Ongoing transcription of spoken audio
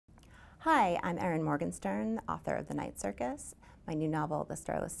Hi, I'm Erin Morgenstern, author of The Night Circus. My new novel, The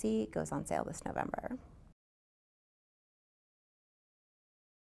Starless Sea, goes on sale this November.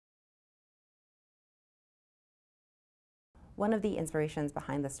 One of the inspirations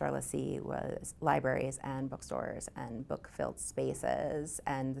behind The Starless Sea was libraries and bookstores and book-filled spaces,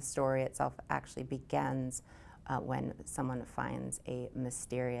 and the story itself actually begins when someone finds a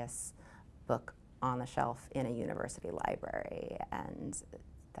mysterious book on the shelf in a university library, and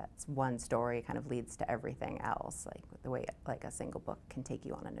that's one story kind of leads to everything else, like the way like a single book can take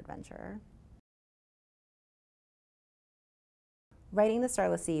you on an adventure. Writing The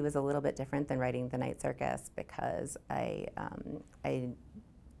Starless Sea was a little bit different than writing The Night Circus because I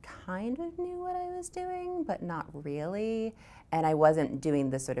kind of knew what I was doing, but not really. And I wasn't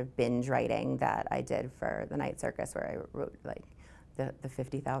doing the sort of binge writing that I did for The Night Circus, where I wrote like the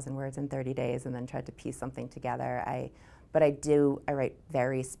 50,000 words in 30 days and then tried to piece something together. But I write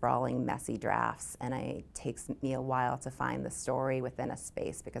very sprawling, messy drafts, and it takes me a while to find the story within a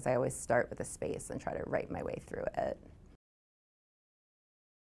space because I always start with a space and try to write my way through it.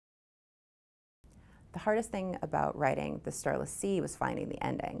 The hardest thing about writing The Starless Sea was finding the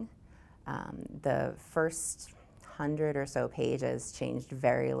ending. The first 100 or so pages changed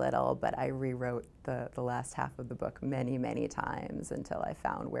very little, but I rewrote the last half of the book many, many times until I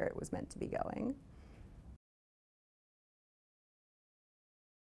found where it was meant to be going.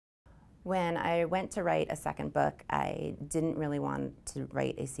 When I went to write a second book, I didn't really want to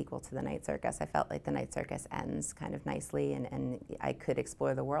write a sequel to The Night Circus. I felt like The Night Circus ends kind of nicely, and I could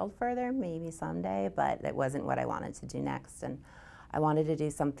explore the world further, maybe someday, but that wasn't what I wanted to do next. And I wanted to do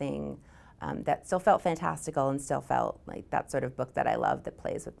something that still felt fantastical and still felt like that sort of book that I love that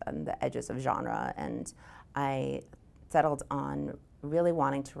plays with the edges of genre. And I settled on really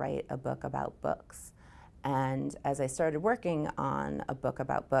wanting to write a book about books. And as I started working on a book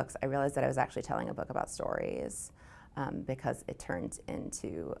about books, I realized that I was actually telling a book about stories because it turned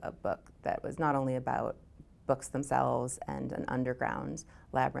into a book that was not only about books themselves and an underground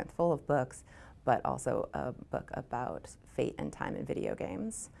labyrinth full of books, but also a book about fate and time in video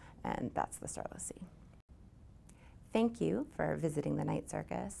games, and that's The Starless Sea. Thank you for visiting The Night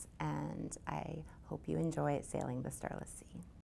Circus, and I hope you enjoy sailing the Starless Sea.